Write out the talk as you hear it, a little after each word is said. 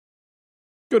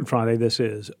Good Friday, this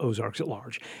is Ozarks at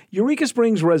Large. Eureka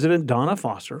Springs resident Donna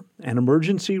Foster, an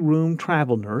emergency room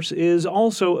travel nurse, is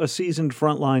also a seasoned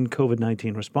frontline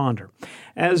COVID-19 responder.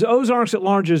 As Ozarks at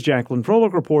Large's Jacqueline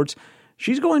Froelich reports,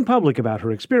 she's going public about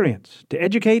her experience to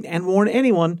educate and warn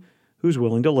anyone who's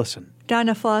willing to listen.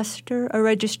 Donna Foster, a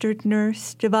registered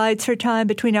nurse, divides her time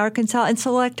between Arkansas and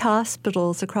select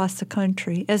hospitals across the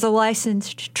country as a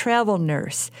licensed travel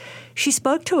nurse. She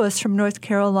spoke to us from North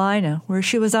Carolina, where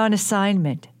she was on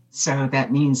assignment. So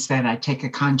that means that I take a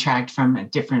contract from a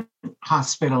different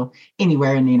hospital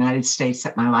anywhere in the United States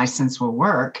that my license will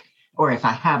work, or if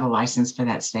I have a license for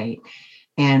that state.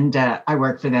 And I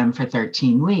work for them for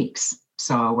 13 weeks.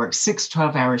 So I work 6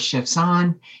 12-hour shifts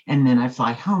on, and then I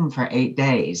fly home for 8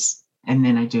 days. And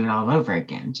then I do it all over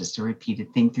again, just a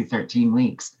repeated thing through 13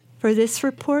 weeks. For this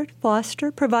report,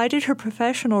 Foster provided her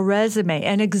professional resume,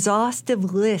 an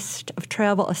exhaustive list of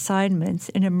travel assignments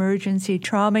in emergency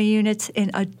trauma units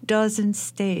in a dozen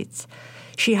states.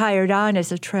 She hired on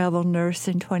as a travel nurse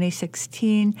in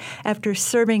 2016 after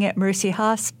serving at Mercy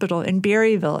Hospital in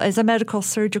Berryville as a medical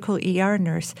surgical ER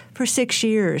nurse for 6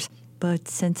 years. But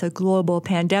since a global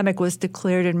pandemic was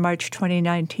declared in March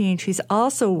 2019, she's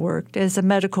also worked as a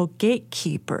medical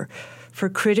gatekeeper for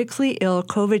critically ill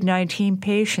COVID-19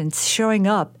 patients showing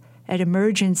up at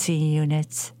emergency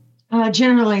units.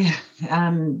 Generally,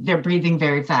 they're breathing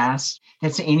very fast.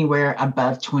 That's anywhere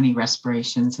above 20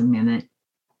 respirations a minute.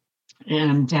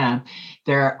 And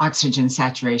their oxygen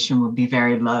saturation will be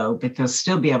very low, but they'll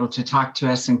still be able to talk to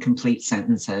us in complete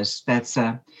sentences.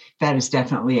 That is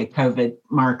definitely a COVID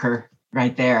marker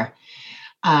right there.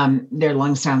 Their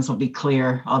lung sounds will be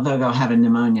clear, although they'll have a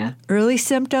pneumonia. Early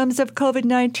symptoms of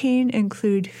COVID-19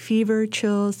 include fever,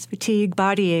 chills, fatigue,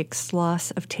 body aches,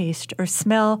 loss of taste or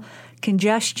smell,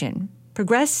 congestion.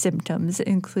 Progressed symptoms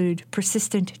include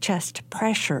persistent chest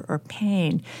pressure or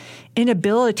pain,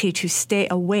 inability to stay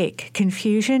awake,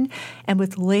 confusion, and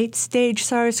with late-stage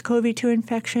SARS-CoV-2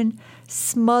 infection,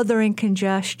 smothering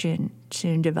congestion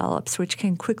soon develops, which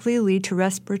can quickly lead to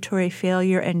respiratory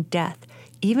failure and death,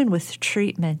 even with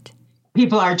treatment.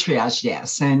 People are triaged,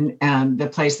 yes. And the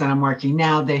place that I'm working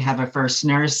now, they have a first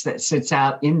nurse that sits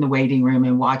out in the waiting room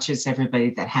and watches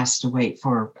everybody that has to wait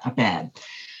for a bed,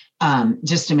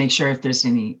 just to make sure if there's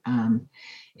any,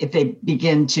 if they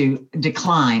begin to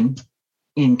decline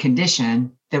in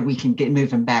condition, that we can move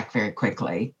them back very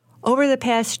quickly. Over the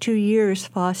past 2 years,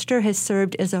 Foster has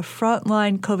served as a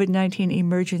frontline COVID-19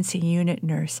 emergency unit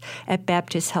nurse at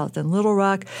Baptist Health in Little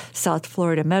Rock, South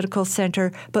Florida Medical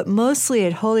Center, but mostly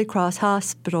at Holy Cross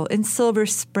Hospital in Silver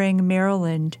Spring,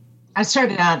 Maryland. I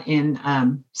started out in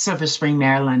Silver Spring,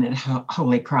 Maryland at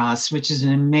Holy Cross, which is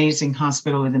an amazing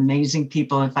hospital with amazing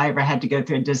people. If I ever had to go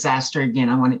through a disaster again,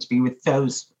 I want it to be with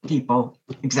those people.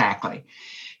 Exactly.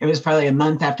 It was probably a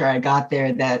month after I got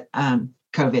there that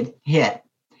COVID hit.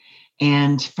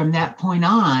 And from that point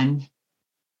on,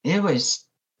 it was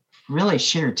really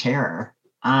sheer terror.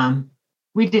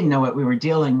 We didn't know what we were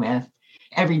dealing with.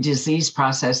 Every disease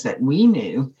process that we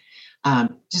knew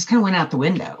just kind of went out the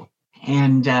window.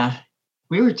 And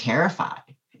we were terrified.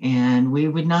 And we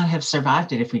would not have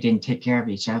survived it if we didn't take care of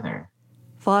each other.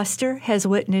 Foster has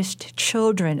witnessed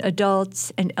children,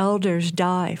 adults, and elders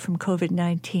die from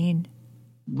COVID-19.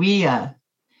 We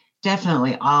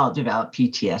definitely all developed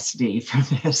PTSD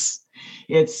from this.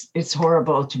 It's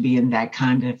horrible to be in that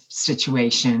kind of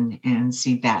situation and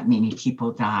see that many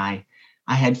people die.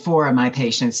 I had 4 of my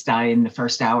patients die in the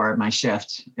first hour of my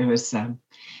shift. It was, and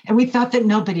we thought that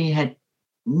nobody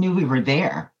knew we were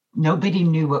there. Nobody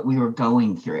knew what we were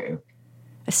going through.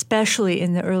 Especially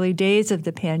in the early days of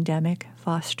the pandemic,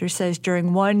 Foster says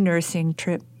during one nursing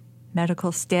trip,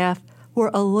 medical staff were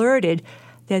alerted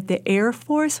that the Air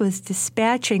Force was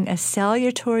dispatching a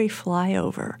salutary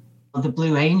flyover. The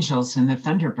Blue Angels and the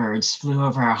Thunderbirds flew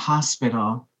over our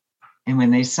hospital, and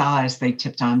when they saw us, they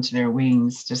tipped onto their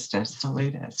wings just to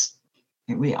salute us.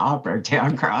 And we all broke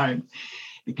down crying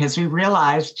because we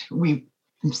realized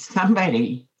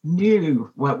somebody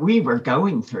knew what we were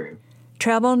going through.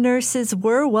 Travel nurses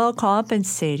were well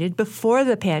compensated before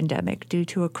the pandemic due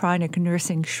to a chronic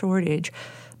nursing shortage,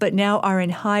 but now are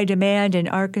in high demand in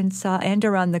Arkansas and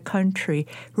around the country,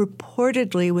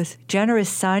 reportedly with generous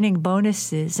signing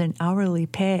bonuses and hourly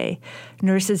pay.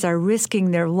 Nurses are risking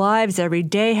their lives every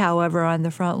day, however, on the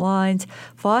front lines.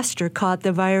 Foster caught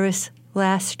the virus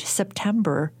last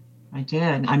September. I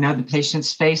did. I know the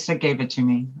patient's face that gave it to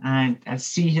me. I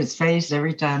see his face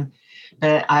every time.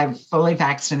 But I'm fully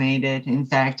vaccinated. In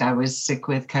fact, I was sick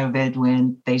with COVID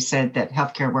when they said that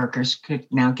healthcare workers could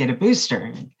now get a booster.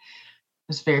 It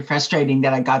was very frustrating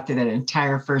that I got through that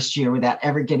entire first year without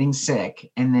ever getting sick.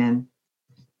 And then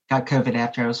got COVID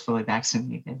after I was fully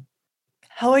vaccinated.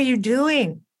 How are you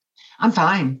doing? I'm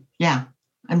fine. Yeah,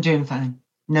 I'm doing fine.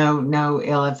 No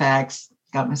ill effects.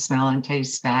 Got my smell and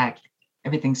taste back.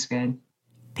 Everything's good.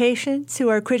 Patients who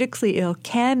are critically ill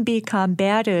can be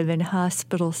combative in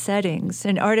hospital settings,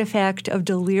 an artifact of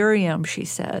delirium, she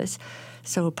says,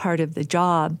 so part of the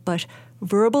job. But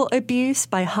verbal abuse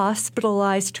by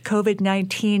hospitalized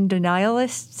COVID-19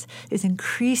 denialists is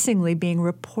increasingly being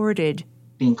reported.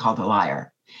 Being called a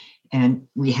liar. And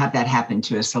we have that happen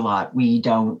to us a lot. We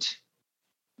just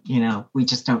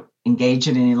don't engage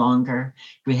it any longer.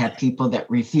 We have people that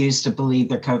refuse to believe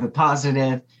they're COVID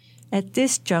positive. At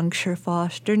this juncture,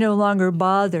 Foster no longer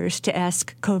bothers to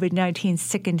ask COVID-19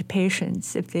 sickened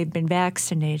patients if they've been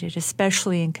vaccinated,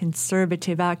 especially in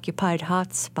conservative occupied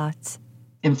hotspots.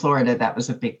 In Florida, that was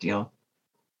a big deal.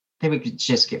 They would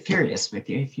just get furious with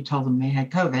you if you told them they had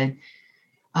COVID.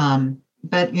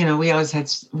 But we always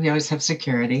have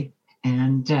security,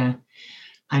 and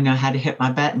I know how to hit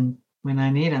my button when I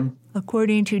need them.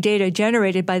 According to data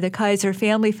generated by the Kaiser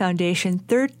Family Foundation,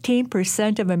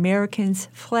 13% of Americans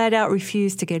flat out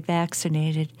refuse to get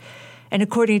vaccinated. And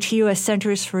according to U.S.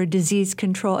 Centers for Disease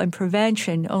Control and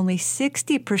Prevention, only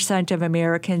 60% of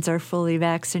Americans are fully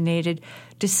vaccinated,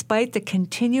 despite the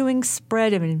continuing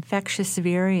spread of infectious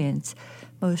variants,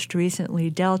 most recently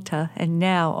Delta and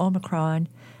now Omicron.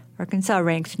 Arkansas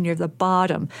ranked near the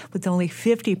bottom, with only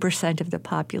 50% of the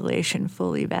population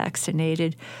fully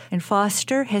vaccinated. And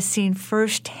Foster has seen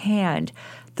firsthand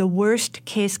the worst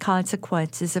case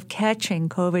consequences of catching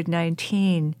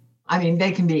COVID-19. I mean,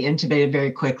 they can be intubated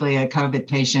very quickly. A COVID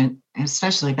patient,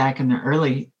 especially back in the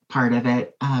early part of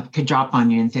it, could drop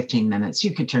on you in 15 minutes.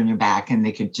 You could turn your back and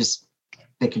they could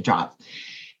drop.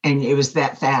 And it was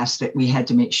that fast that we had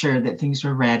to make sure that things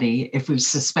were ready. If we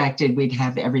suspected, we'd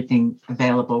have everything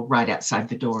available right outside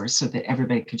the door so that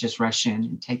everybody could just rush in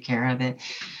and take care of it.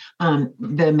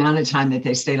 The amount of time that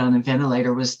they stayed on a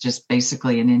ventilator was just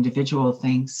basically an individual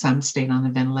thing. Some stayed on the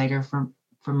ventilator for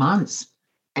months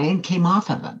and came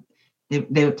off of them.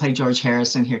 They would play George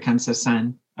Harrison, Here Comes the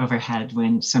Sun, overhead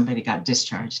when somebody got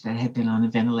discharged that had been on a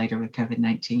ventilator with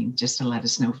COVID-19, just to let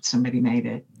us know if somebody made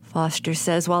it. Foster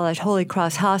says while at Holy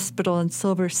Cross Hospital in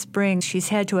Silver Springs, she's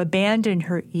had to abandon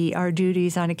her ER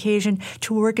duties on occasion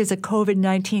to work as a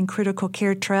COVID-19 critical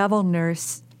care travel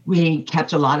nurse. We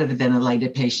kept a lot of the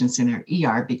ventilated patients in our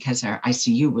ER because our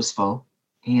ICU was full.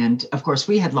 And of course,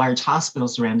 we had large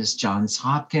hospitals around us, Johns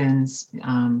Hopkins,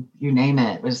 you name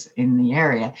it, was in the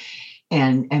area.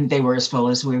 And they were as full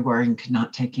as we were and could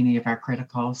not take any of our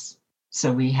criticals. So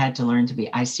we had to learn to be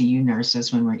ICU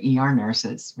nurses when we're ER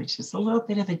nurses, which is a little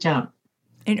bit of a jump.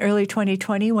 In early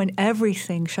 2020, when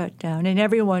everything shut down and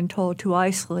everyone told to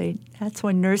isolate, that's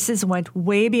when nurses went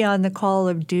way beyond the call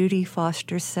of duty,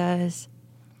 Foster says.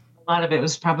 A lot of it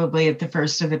was probably at the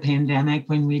first of the pandemic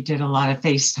when we did a lot of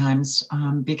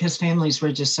FaceTimes because families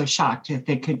were just so shocked that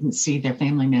they couldn't see their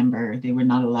family member. They were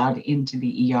not allowed into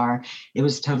the ER. It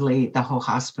was totally, the whole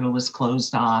hospital was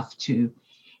closed off to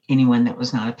anyone that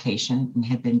was not a patient and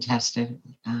had been tested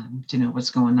to know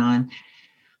what's going on.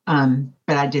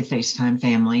 But I did FaceTime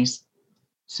families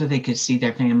so they could see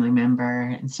their family member.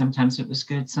 And sometimes it was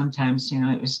good. Sometimes,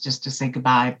 it was just to say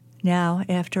goodbye. Now,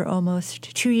 after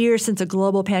almost 2 years since a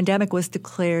global pandemic was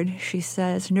declared, she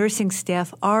says nursing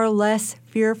staff are less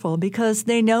fearful because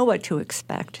they know what to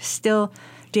expect. Still,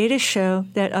 data show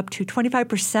that up to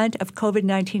 25% of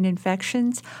COVID-19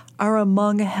 infections are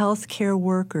among healthcare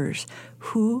workers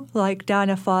who, like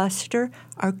Donna Foster,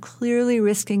 are clearly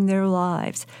risking their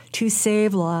lives to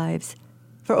save lives.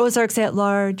 For Ozarks at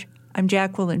Large, I'm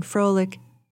Jacqueline Froelich,